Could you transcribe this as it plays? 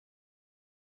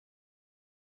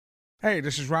Hey,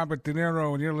 this is Robert De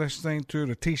Niro, and you're listening to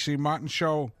the T.C. Martin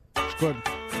Show. It's good.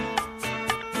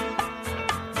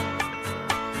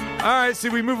 All right, see,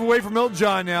 we move away from Elton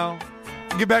John now.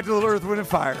 Get back to a little Earth, Wind, and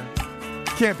Fire.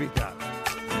 Can't beat that.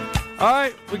 All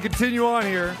right, we continue on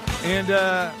here. And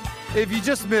if you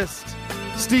just missed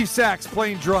Steve Sachs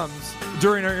playing drums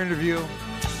during our interview,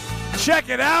 check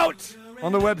it out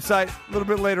on the website a little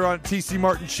bit later on at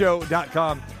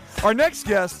tcmartinshow.com. Our next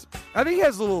guest, I think he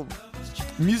has a little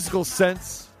musical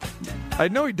sense. I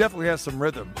know he definitely has some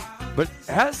rhythm, but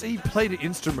has he played an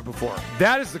instrument before?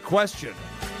 That is the question.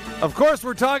 Of course,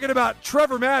 we're talking about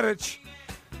Trevor Matich.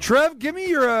 Trev, give me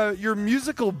your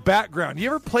musical background. You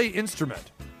ever play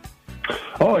instrument?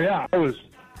 Oh yeah, I was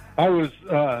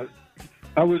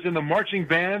in the marching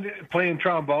band playing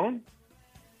trombone,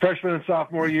 freshman and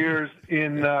sophomore years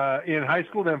in high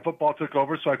school. Then football took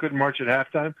over, so I couldn't march at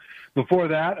halftime. Before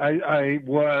that, I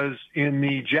was in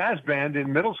the jazz band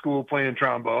in middle school playing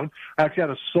trombone. I actually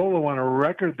had a solo on a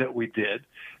record that we did.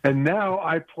 And now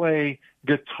I play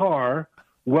guitar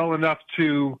well enough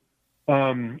to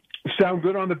sound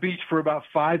good on the beach for about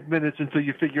 5 minutes until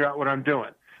you figure out what I'm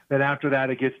doing. Then after that,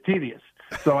 it gets tedious.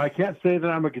 So I can't say that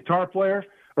I'm a guitar player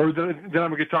or that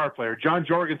I'm a guitar player. John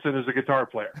Jorgensen is a guitar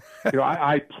player.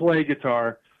 I play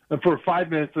guitar for 5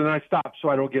 minutes, and then I stop so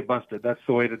I don't get busted. That's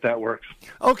the way that works.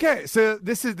 Okay, so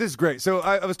this is great. So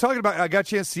I was talking about, I got a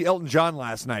chance to see Elton John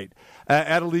last night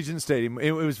at Allegiant Stadium.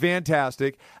 It was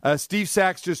fantastic. Steve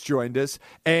Sachs just joined us,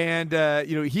 and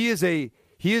he is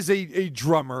a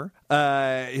drummer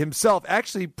himself.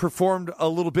 Actually performed a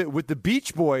little bit with the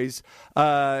Beach Boys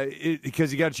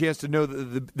because he got a chance to know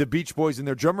the Beach Boys and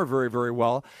their drummer very, very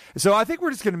well. So I think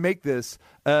we're just going to make this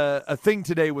a thing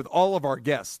today with all of our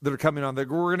guests that are coming on. We're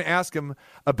going to ask them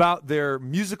about their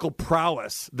musical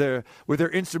prowess with their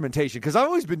instrumentation, because I've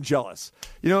always been jealous.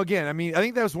 Again, I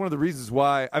think that was one of the reasons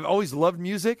why I've always loved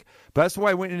music, but that's why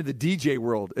I went into the DJ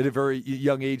world at a very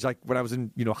young age, like when I was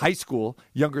in high school,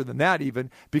 younger than that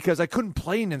even, because I couldn't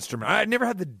play an instrument. I never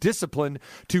had the discipline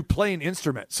to play an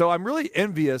instrument. So I'm really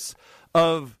envious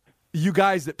of you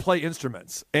guys that play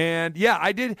instruments. And yeah,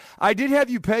 I did have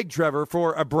you pegged, Trevor,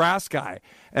 for a brass guy.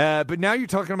 But now you're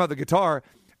talking about the guitar.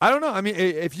 I don't know. I mean,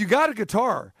 if you got a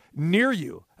guitar near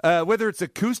you, whether it's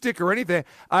acoustic or anything,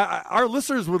 our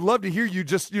listeners would love to hear you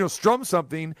just, strum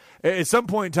something at some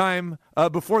point in time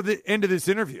before the end of this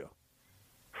interview.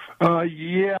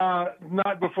 Yeah,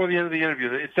 not before the end of the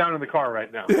interview. It's down in the car right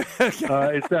now.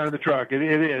 It's down in the truck. It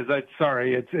is.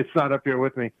 Sorry, it's not up here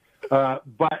with me.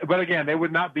 But again, they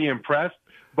would not be impressed.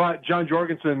 But John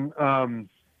Jorgensen, I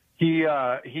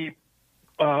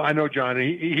know John.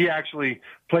 He actually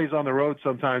plays on the road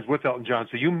sometimes with Elton John.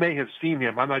 So you may have seen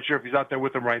him. I'm not sure if he's out there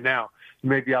with him right now. He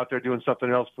may be out there doing something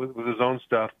else with his own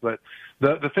stuff. But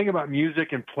the thing about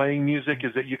music and playing music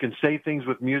is that you can say things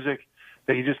with music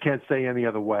that you just can't say any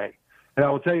other way. And I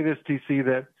will tell you this, TC,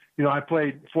 that, I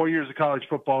played 4 years of college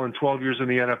football and 12 years in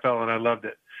the NFL, and I loved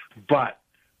it. But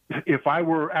if I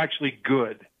were actually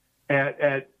good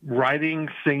at writing,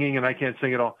 singing, and I can't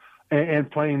sing at all, and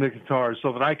playing the guitar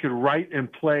so that I could write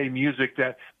and play music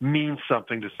that means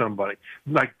something to somebody,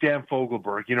 like Dan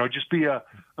Fogelberg, just be a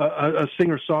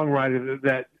singer-songwriter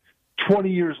that 20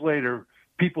 years later,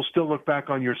 people still look back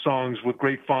on your songs with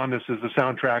great fondness as the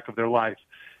soundtrack of their life.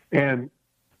 And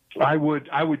I would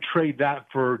trade that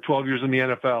for 12 years in the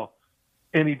NFL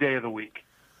any day of the week.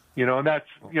 And that's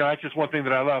just one thing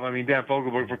that I love. I mean, Dan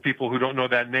Fogelberg, for people who don't know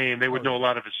that name, they would know a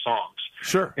lot of his songs.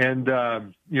 Sure. And,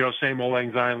 Same Old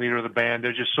Lang Syne, leader of the band.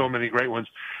 There's just so many great ones.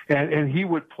 And he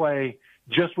would play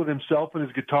just with himself and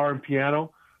his guitar and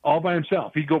piano all by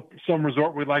himself. He'd go some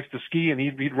resort where he likes to ski, and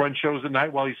he'd run shows at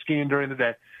night while he's skiing during the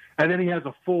day. And then he has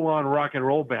a full-on rock and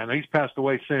roll band. Now, he's passed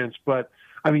away since, but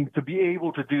to be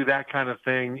able to do that kind of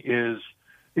thing is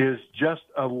just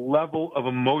a level of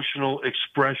emotional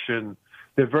expression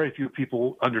that very few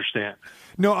people understand.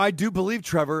 No, I do believe,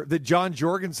 Trevor, that John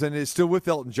Jorgensen is still with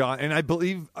Elton John, and I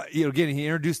believe, again, he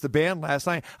introduced the band last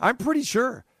night. I'm pretty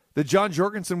sure that John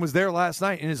Jorgensen was there last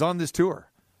night and is on this tour.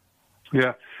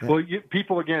 Yeah. Well,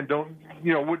 people, again,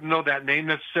 wouldn't know that name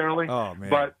necessarily. Oh, man.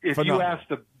 But if you ask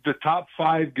the top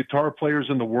 5 guitar players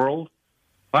in the world,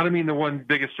 I don't mean the one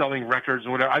biggest selling records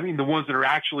or whatever. I mean the ones that are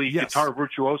actually guitar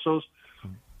virtuosos,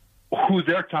 who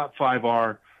their top 5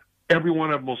 are. Every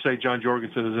one of them will say John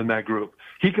Jorgensen is in that group.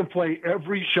 He can play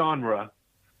every genre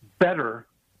better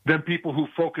than people who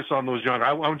focus on those genres.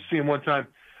 I went to see him one time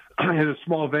at a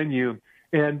small venue,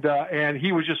 and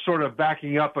he was just sort of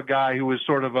backing up a guy who was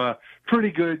sort of a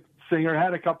pretty good singer,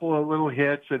 had a couple of little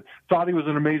hits, and thought he was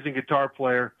an amazing guitar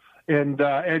player. And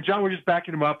John was just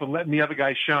backing him up and letting the other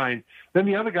guy shine. Then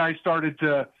the other guy started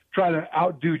to try to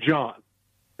outdo John.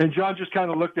 And John just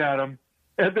kind of looked at him,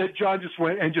 and then John just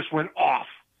went off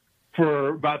for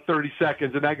about 30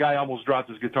 seconds, and that guy almost dropped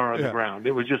his guitar on the ground.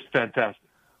 It was just fantastic.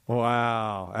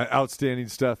 Wow. Outstanding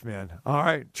stuff, man. All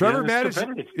right. Trevor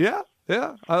Matich.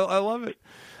 Yeah. I love it.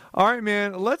 All right,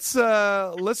 man. Let's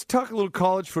talk a little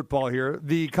college football here.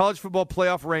 The college football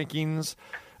playoff rankings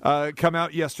come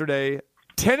out yesterday.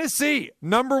 Tennessee,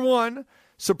 number 1,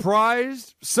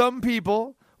 surprised some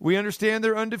people. We understand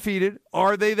they're undefeated.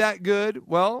 Are they that good?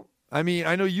 Well, I mean,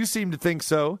 I know you seem to think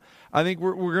so. I think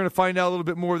we're going to find out a little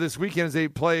bit more this weekend as they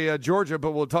play Georgia,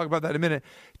 but we'll talk about that in a minute.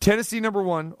 Tennessee, number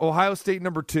 1. Ohio State,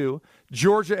 number 2.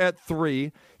 Georgia at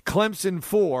 3. Clemson,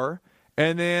 4.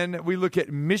 And then we look at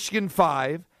Michigan,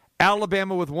 5.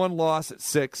 Alabama with 1 loss at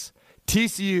 6.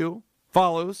 TCU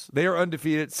follows. They are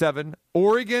undefeated at 7.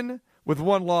 Oregon with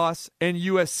 1 loss and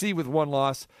USC with 1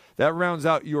 loss. That rounds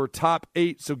out your top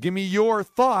 8. So give me your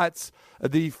thoughts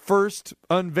of the first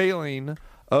unveiling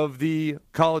of the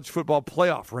college football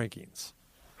playoff rankings.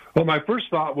 Well, my first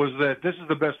thought was that this is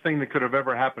the best thing that could have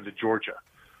ever happened to Georgia,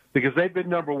 because they've been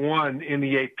number 1 in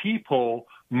the AP poll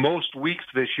most weeks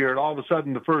this year, and all of a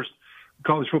sudden the first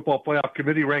college football playoff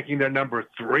committee ranking they're number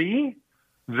 3.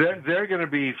 They're going to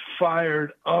be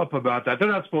fired up about that.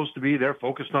 They're not supposed to be. They're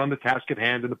focused on the task at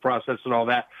hand and the process and all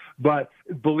that. But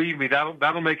believe me,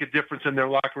 that'll make a difference in their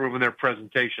locker room and their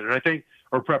presentation,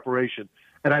 or preparation.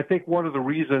 And I think one of the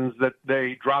reasons that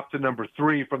they dropped to number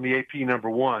 3 from the AP number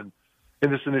 1 in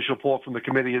this initial poll from the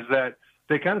committee is that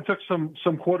they kind of took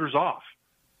some quarters off.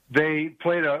 They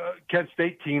played a Kent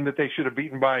State team that they should have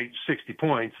beaten by 60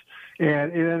 points,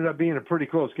 and it ended up being a pretty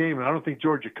close game. And I don't think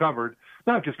Georgia covered,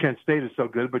 not because Kent State is so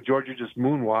good, but Georgia just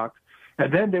moonwalked.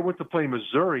 And then they went to play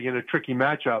Missouri in a tricky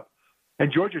matchup,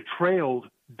 and Georgia trailed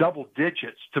double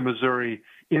digits to Missouri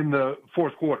in the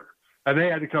fourth quarter. And they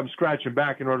had to come scratching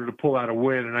back in order to pull out a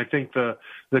win. And I think the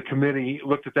committee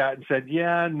looked at that and said,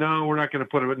 yeah, no, we're not going to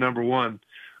put them at number 1.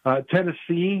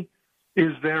 Tennessee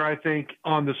is there, I think,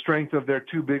 on the strength of their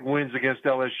 2 big wins against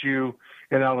LSU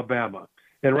and Alabama.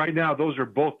 And right now, those are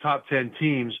both top 10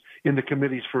 teams in the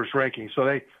committee's first ranking.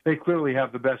 So they clearly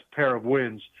have the best pair of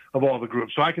wins of all the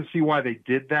groups. So I can see why they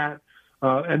did that.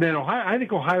 And then I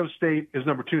think Ohio State is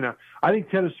number 2 now. I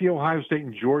think Tennessee, Ohio State,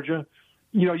 and Georgia,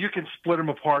 you can split them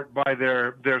apart by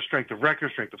their strength of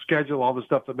record, strength of schedule, all the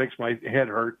stuff that makes my head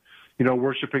hurt,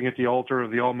 worshiping at the altar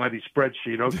of the almighty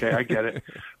spreadsheet. Okay, I get it.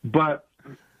 But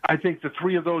I think the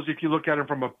 3 of those, if you look at them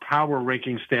from a power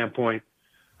ranking standpoint,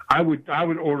 I would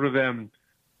order them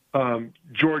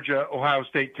Georgia, Ohio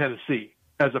State, Tennessee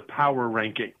as a power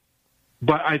ranking.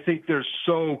 But I think they're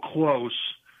so close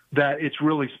that it's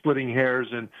really splitting hairs,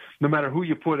 and no matter who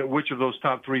you put at which of those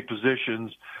top 3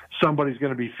 positions, somebody's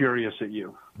going to be furious at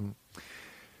you.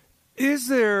 Is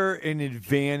there an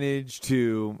advantage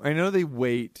to, I know they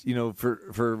wait,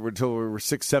 for until we're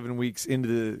 6-7 weeks into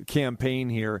the campaign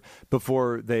here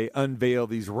before they unveil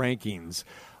these rankings.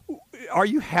 Are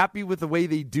you happy with the way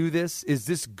they do this? Is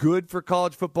this good for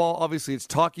college football? Obviously, it's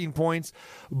talking points,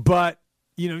 but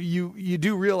you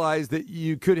do realize that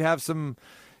you could have some,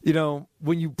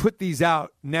 when you put these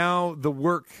out, now the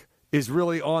work is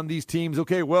really on these teams.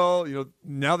 Okay, well,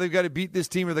 now they've got to beat this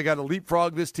team or they got to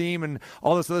leapfrog this team and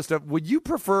all this other stuff. Would you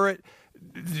prefer it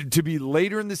to be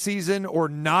later in the season or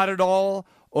not at all,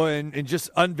 and just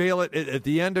unveil it at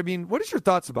the end? I mean, what is your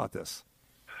thoughts about this?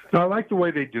 No, I like the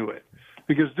way they do it,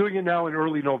 because doing it now in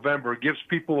early November gives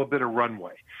people a bit of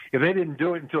runway. If they didn't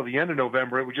do it until the end of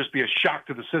November, it would just be a shock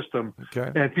to the system,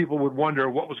 okay, and people would wonder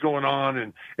what was going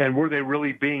on, and were they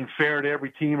really being fair to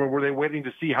every team, or were they waiting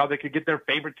to see how they could get their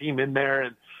favorite team in there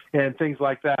and things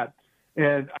like that.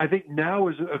 And I think now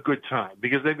is a good time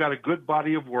because they've got a good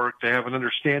body of work. They have an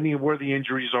understanding of where the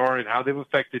injuries are and how they've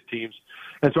affected teams.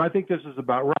 And so I think this is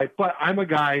about right. But I'm a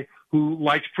guy who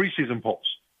likes preseason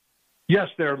polls. Yes,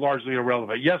 they're largely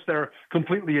irrelevant. Yes, they're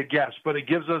completely a guess, but it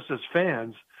gives us as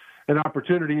fans an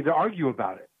opportunity to argue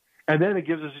about it. And then it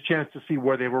gives us a chance to see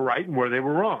where they were right and where they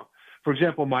were wrong. For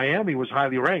example, Miami was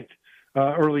highly ranked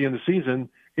early in the season,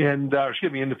 in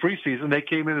the preseason. They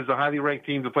came in as a highly ranked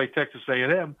team to play Texas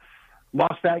A&M,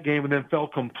 lost that game, and then fell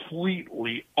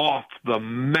completely off the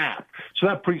map. So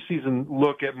that preseason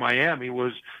look at Miami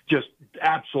was just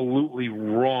absolutely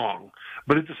wrong.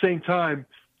 But at the same time,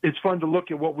 it's fun to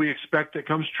look at what we expect that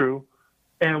comes true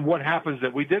and what happens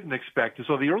that we didn't expect. And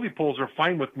so the early polls are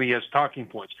fine with me as talking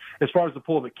points. As far as the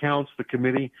poll that counts, the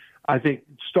committee, I think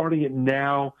starting it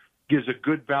now gives a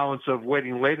good balance of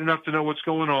waiting late enough to know what's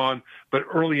going on, but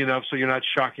early enough so you're not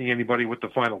shocking anybody with the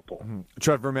final poll.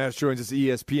 Trevor Matich joins us,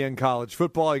 ESPN College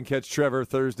Football. You can catch Trevor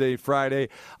Thursday, Friday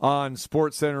on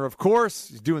SportsCenter, of course.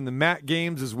 He's doing the MAC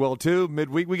games as well, too,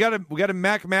 midweek. We got a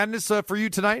MAC Madness for you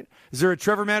tonight. Is there a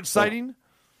Trevor Matich sighting?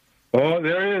 Oh,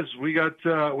 there is. We got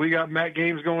MAC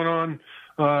games going on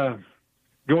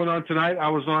tonight. I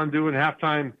was on doing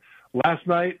halftime last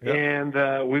night, yep.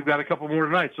 And we've got a couple more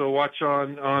tonight. So watch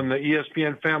on the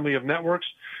ESPN family of networks.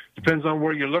 Depends on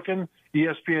where you're looking.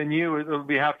 ESPNU, it'll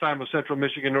be halftime of Central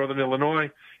Michigan, Northern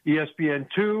Illinois.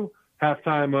 ESPN2,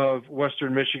 halftime of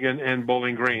Western Michigan and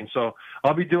Bowling Green. So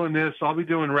I'll be doing this. I'll be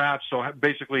doing raps. So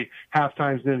basically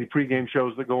halftimes and any pregame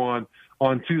shows that go on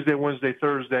Tuesday, Wednesday,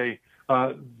 Thursday,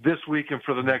 this week and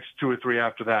for the next 2 or 3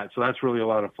 after that. So that's really a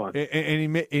lot of fun.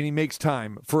 And he makes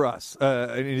time for us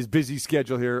in his busy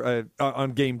schedule here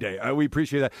on game day. We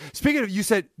appreciate that. Speaking of, you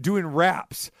said doing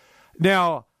raps.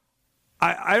 Now,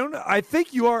 I don't know. I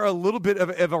think you are a little bit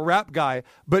of a rap guy,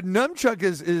 but Numchuck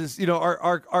is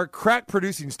our crack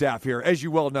producing staff here, as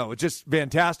you well know. It's just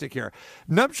fantastic here.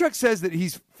 Numchuck says that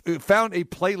he's found a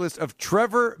playlist of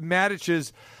Trevor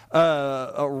Matich's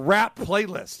a rap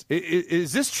playlist.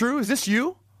 Is this true? Is this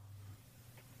you?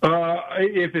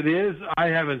 If it is, I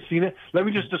haven't seen it. Let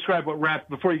me just describe what rap,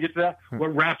 before you get to that,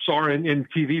 what raps are in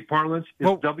TV parlance. It's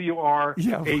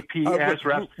WRAPS,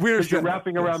 raps. Because you're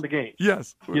rapping around the game.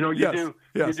 Yes. You do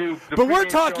the but we're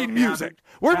talking music.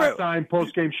 We're halftime,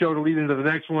 post-game show to lead into the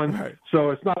next one. Right.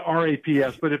 So it's not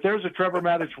RAPS. But if there's a Trevor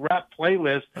Matich rap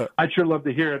playlist, I'd sure love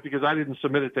to hear it because I didn't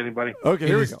submit it to anybody. Okay,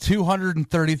 here we go.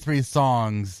 233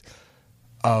 songs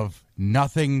of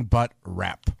nothing but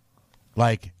rap.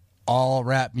 Like all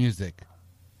rap music.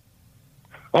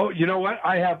 Oh, you know what?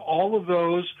 I have all of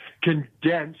those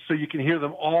condensed so you can hear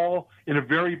them all in a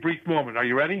very brief moment. Are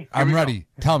you ready? I'm ready.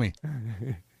 Tell me.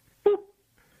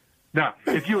 Now,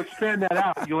 if you expand that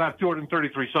out, you'll have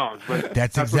 233 songs. But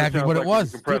that's exactly what it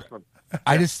was.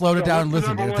 I just slowed it down and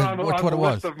listened. What's what it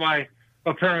was. Of my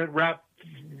apparent rap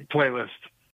playlist.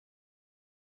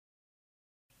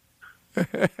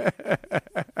 That's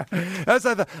what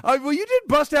I thought. Well, you did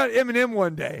bust out Eminem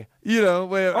one day, no,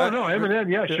 Eminem,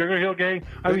 yeah, Sugar Hill Gang.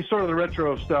 I mean, sort of the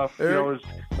retro stuff, is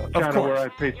kind of where I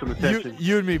paid some attention.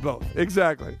 You and me both,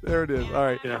 exactly. There it is. All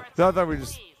right, yeah. So I thought we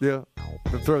just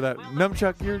throw that.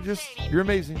 Numchuck, you're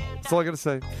amazing. That's all I got to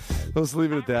say. Let's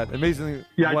leave it at that. Amazing.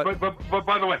 Yeah, but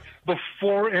by the way,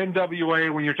 before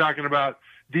NWA, when you're talking about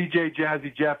DJ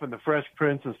Jazzy Jeff and the Fresh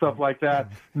Prince and stuff like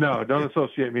that. No, don't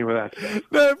associate me with that stuff.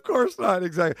 No, of course not.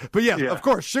 Exactly. But yes, of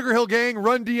course, Sugar Hill Gang,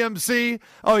 Run DMC.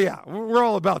 Oh, yeah. We're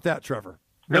all about that, Trevor.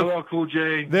 LL Cool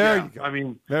J. There you go. I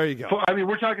mean, there you go. I mean,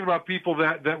 we're talking about people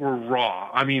that were raw.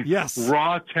 I mean, yes.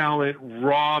 Raw talent,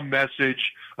 raw message,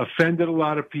 offended a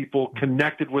lot of people,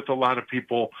 connected with a lot of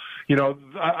people.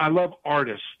 I love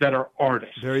artists that are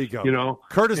artists. There you go.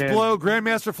 Curtis Blow,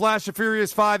 Grandmaster Flash of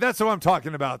Furious 5. That's what I'm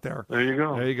talking about there. There you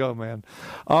go. There you go, man.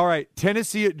 All right,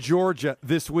 Tennessee at Georgia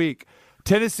this week.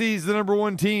 Tennessee's the number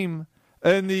 1 team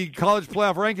in the college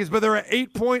playoff rankings, but they're an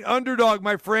 8-point underdog,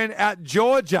 my friend, at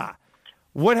Georgia.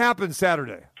 What happened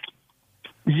Saturday?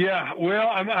 Yeah, well,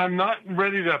 I'm not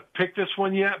ready to pick this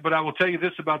one yet, but I will tell you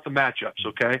this about the matchups,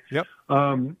 okay? Yep.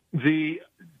 The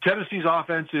Tennessee's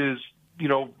offense is,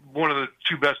 one of the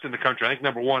 2 best in the country. I think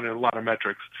number 1 in a lot of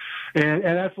metrics. And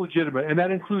that's legitimate, and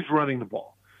that includes running the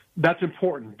ball. That's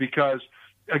important because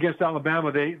against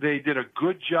Alabama, they did a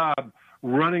good job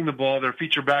running the ball. Their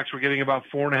feature backs were getting about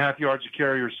 4.5 yards a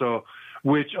carry or so,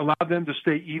 which allowed them to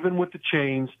stay even with the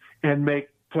chains and make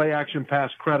play action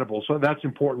pass credible. So that's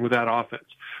important with that offense.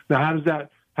 Now,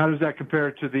 how does that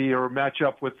compare to or match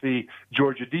up with the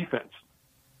Georgia defense?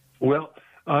 Well,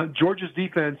 Georgia's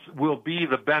defense will be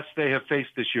the best they have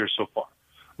faced this year so far.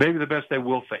 Maybe the best they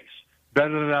will face.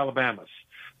 Better than Alabama's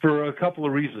for a couple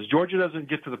of reasons. Georgia doesn't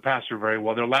get to the passer very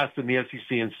well. They're last in the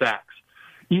SEC in sacks.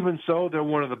 Even so, they're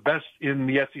one of the best in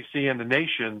the SEC and the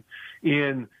nation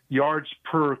in yards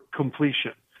per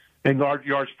completion and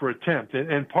yards per attempt.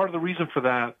 And part of the reason for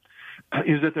that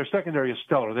is that their secondary is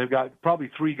stellar. They've got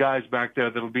probably 3 guys back there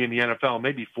that will be in the NFL,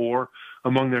 maybe 4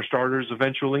 among their starters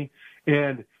eventually.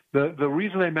 And the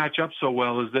reason they match up so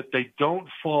well is that they don't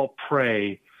fall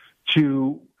prey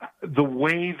to the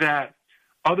way that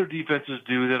other defenses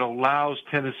do that allows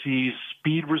Tennessee's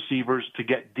speed receivers to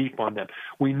get deep on them.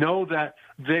 We know that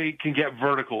they can get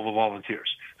vertical, the Volunteers.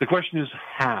 The question is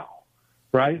how.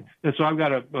 Right? And so I've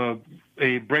got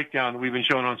a breakdown that we've been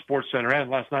showing on SportsCenter,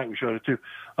 and last night we showed it too,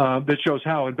 that shows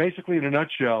how. And basically, in a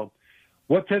nutshell,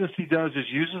 what Tennessee does is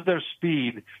uses their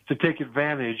speed to take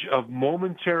advantage of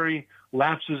momentary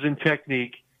lapses in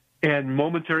technique and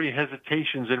momentary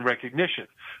hesitations in recognition.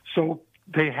 So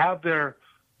they have their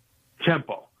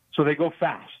tempo. So they go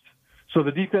fast. So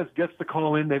the defense gets the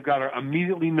call in. They've got to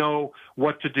immediately know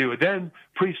what to do. And then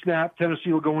pre-snap,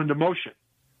 Tennessee will go into motion.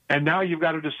 And now you've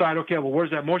got to decide, okay, well,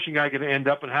 where's that motion guy going to end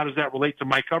up, and how does that relate to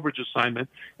my coverage assignment?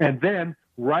 And then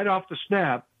right off the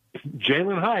snap,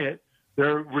 Jalen Hyatt,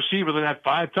 their receiver that had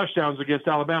 5 touchdowns against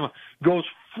Alabama, goes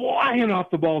flying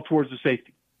off the ball towards the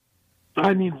safety.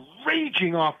 I mean,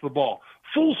 raging off the ball,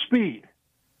 full speed.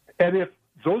 And if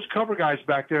those cover guys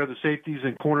back there, the safeties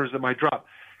and corners that might drop,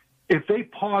 if they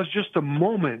pause just a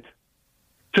moment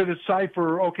to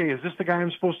decipher, okay, is this the guy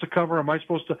I'm supposed to cover? Am I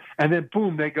supposed to? And then,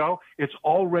 boom, they go. It's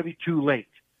already too late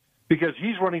because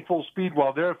he's running full speed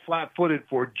while they're flat-footed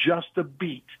for just a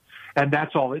beat, and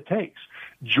that's all it takes.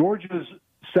 Georgia's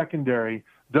secondary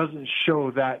doesn't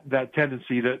show that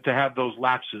tendency to have those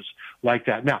lapses like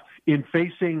that. Now, in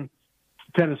facing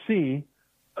Tennessee,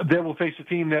 they will face a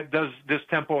team that does this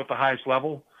tempo at the highest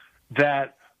level,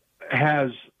 that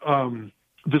has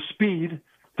the speed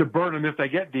to burn them if they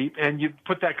get deep, and you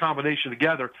put that combination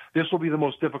together, this will be the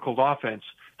most difficult offense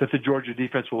that the Georgia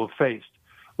defense will have faced.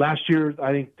 Last year,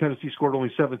 I think Tennessee scored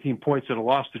only 17 points in a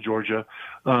loss to Georgia,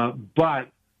 but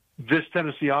this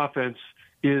Tennessee offense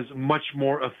is much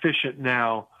more efficient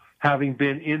now, having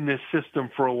been in this system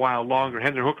for a while longer.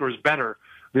 Hendon Hooker is better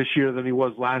this year than he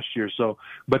was last year. So,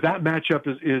 but that matchup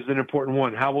is an important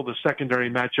one. How will the secondary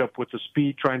match up with the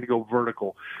speed trying to go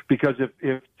vertical? Because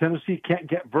if Tennessee can't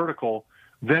get vertical,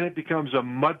 then it becomes a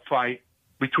mud fight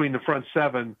between the front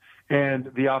seven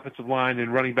and the offensive line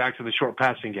and running backs in the short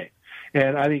passing game.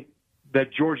 And I think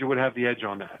that Georgia would have the edge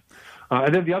on that.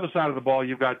 And then the other side of the ball,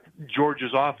 you've got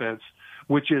Georgia's offense,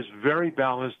 which is very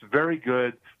balanced, very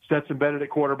good. Stetson Bennett at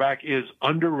quarterback is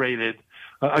underrated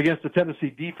against the Tennessee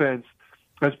defense.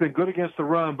 That's been good against the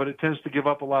run, but it tends to give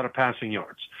up a lot of passing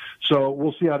yards. So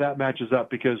we'll see how that matches up,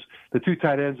 because the 2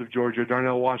 tight ends of Georgia,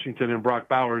 Darnell Washington and Brock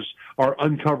Bowers, are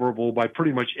uncoverable by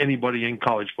pretty much anybody in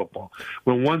college football.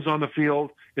 When one's on the field,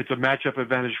 it's a matchup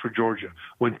advantage for Georgia.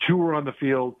 When 2 are on the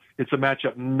field, it's a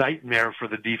matchup nightmare for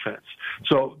the defense.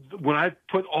 So when I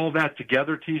put all that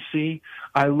together, TC,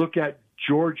 I look at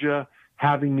Georgia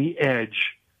having the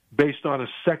edge based on a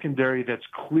secondary that's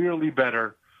clearly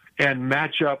better and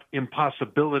matchup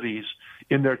impossibilities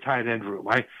in their tight end room.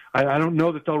 I don't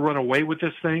know that they'll run away with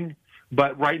this thing,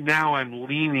 but right now I'm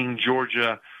leaning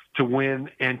Georgia to win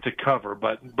and to cover.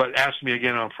 But ask me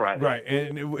again on Friday. Right,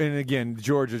 and again,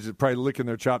 Georgia's probably licking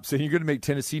their chops, saying, you're going to make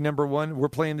Tennessee number 1? We're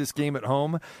playing this game at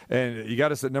home, and you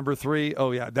got us at number 3?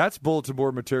 Oh, yeah, that's bulletin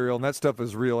board material, and that stuff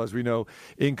is real, as we know,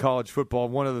 in college football.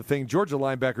 One other thing, Georgia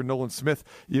linebacker Nolan Smith,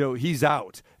 he's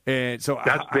out. And so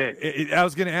that's big. I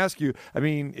was going to ask you, I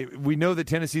mean, we know that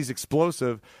Tennessee's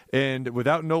explosive, and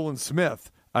without Nolan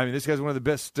Smith, I mean, this guy's one of the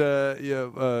best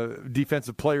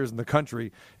defensive players in the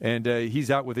country, and he's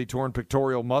out with a torn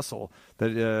pectoral muscle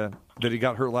that he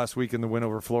got hurt last week in the win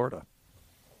over Florida.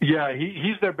 Yeah,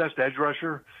 he's their best edge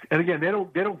rusher, and again, they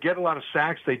don't get a lot of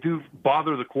sacks. They do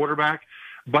bother the quarterback,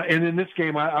 and in this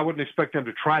game, I wouldn't expect them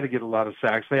to try to get a lot of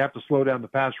sacks. They have to slow down the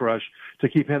pass rush to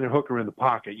keep Hendon Hooker in the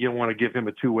pocket. You don't want to give him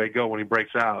a 2-way go when he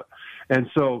breaks out, and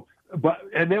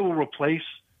they will replace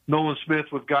Nolan Smith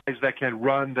with guys that can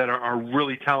run, that are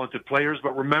really talented players.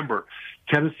 But remember,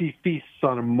 Tennessee feasts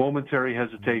on a momentary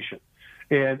hesitation.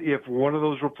 And if one of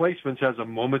those replacements has a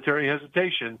momentary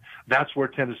hesitation, that's where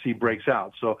Tennessee breaks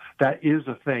out. So that is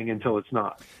a thing until it's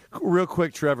not. Real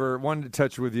quick, Trevor, wanted to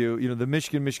touch with you. The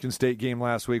Michigan State game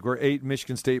last week, where 8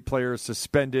 Michigan State players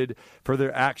suspended for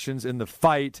their actions in the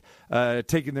fight,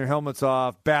 taking their helmets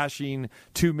off, bashing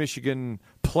 2 Michigan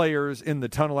players in the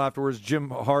tunnel afterwards. Jim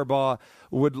Harbaugh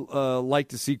would like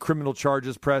to see criminal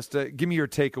charges pressed. Give me your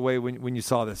takeaway when you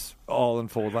saw this all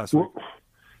unfold last week.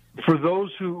 For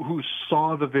those who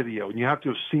saw the video, and you have to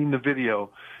have seen the video,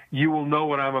 you will know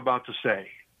what I'm about to say.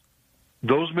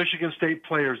 Those Michigan State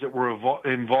players that were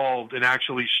involved in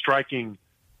actually striking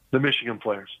the Michigan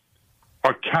players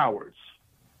are cowards.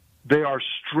 They are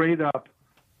straight up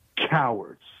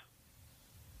cowards.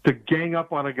 To gang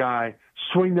up on a guy,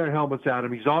 swing their helmets at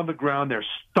him, he's on the ground, they're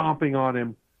stomping on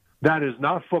him. That is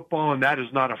not football, and that is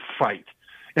not a fight.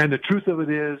 And the truth of it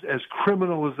is, as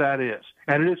criminal as that is,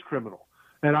 and it is criminal,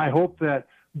 and I hope that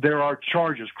there are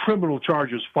criminal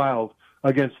charges filed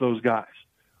against those guys.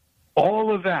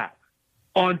 All of that,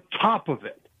 on top of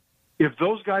it, if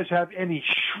those guys have any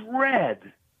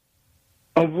shred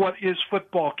of what is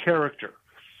football character,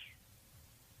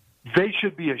 they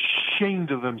should be ashamed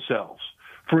of themselves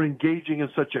for engaging in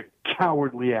such a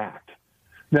cowardly act.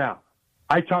 Now,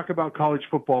 I talk about college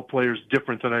football players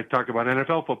different than I talk about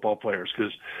NFL football players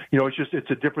because, it's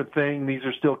a different thing. These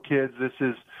are still kids. This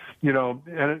is,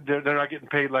 and they're not getting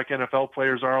paid like NFL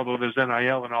players are, although there's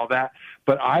NIL and all that.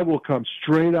 But I will come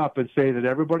straight up and say that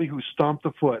everybody who stomped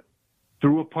a foot,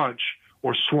 threw a punch,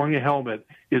 or swung a helmet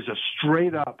is a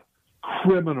straight up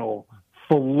criminal,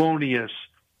 felonious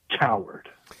coward.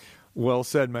 Well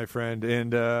said, my friend.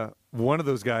 And one of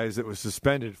those guys that was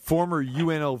suspended, former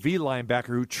UNLV linebacker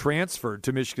who transferred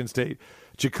to Michigan State,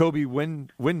 Jacoby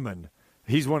Windman.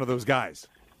 He's one of those guys.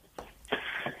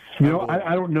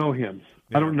 I don't know him.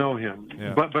 Yeah. I don't know him.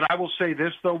 Yeah. But I will say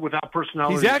this, though, without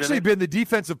personality. He's actually been the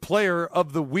defensive player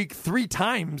of the week 3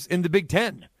 times in the Big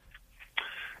Ten.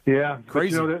 Yeah.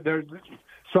 Crazy. There's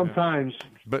sometimes. Yeah.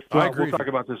 But I agree. We'll talk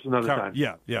about this another time.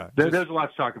 Yeah. There's a lot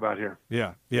to talk about here.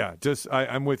 Yeah.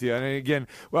 I'm with you. And again,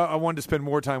 I wanted to spend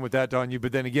more time with that on you.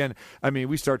 But then again,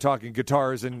 we start talking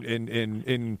guitars in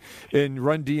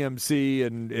Run DMC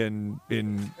and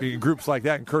in groups like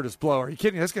that and Curtis Blow. Are you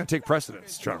kidding? That's going to take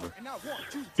precedence, Trevor.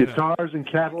 Guitars and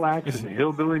Cadillacs and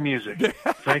hillbilly music.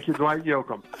 Thank you, Dwight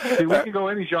Yoakam. See, we can go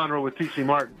any genre with T.C.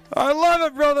 Martin. I love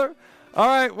it, brother. All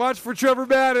right, watch for Trevor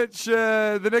Matich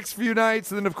the next few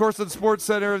nights, and then, of course, on Sports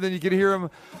Center. Then you can hear him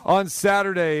on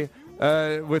Saturday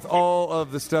with all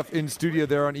of the stuff in studio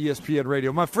there on ESPN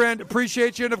Radio. My friend,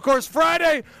 appreciate you. And, of course,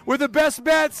 Friday with the best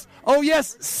bets. Oh,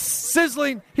 yes,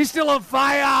 sizzling. He's still on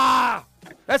fire.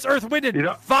 That's Earth Winded.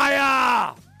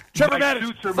 Fire. Trevor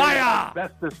Matich, fire.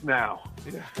 Asbestos now.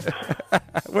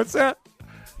 What's that?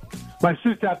 My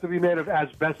suits have to be made of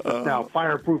asbestos now,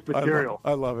 fireproof material.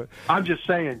 I love it. I'm just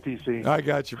saying, TC. I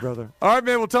got you, brother. All right,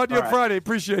 man. We'll talk to you on Friday.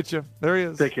 Appreciate you. There he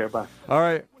is. Take care. Bye. All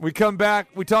right. We come back.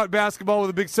 We talk basketball with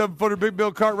a big 7-footer, Big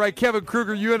Bill Cartwright, Kevin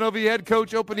Kruger, UNLV head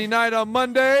coach, opening night on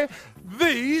Monday.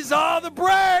 These are the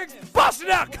Brags. Bust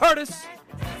it out, Curtis.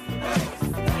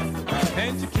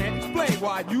 And you can't explain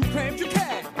why you claimed you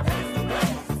can.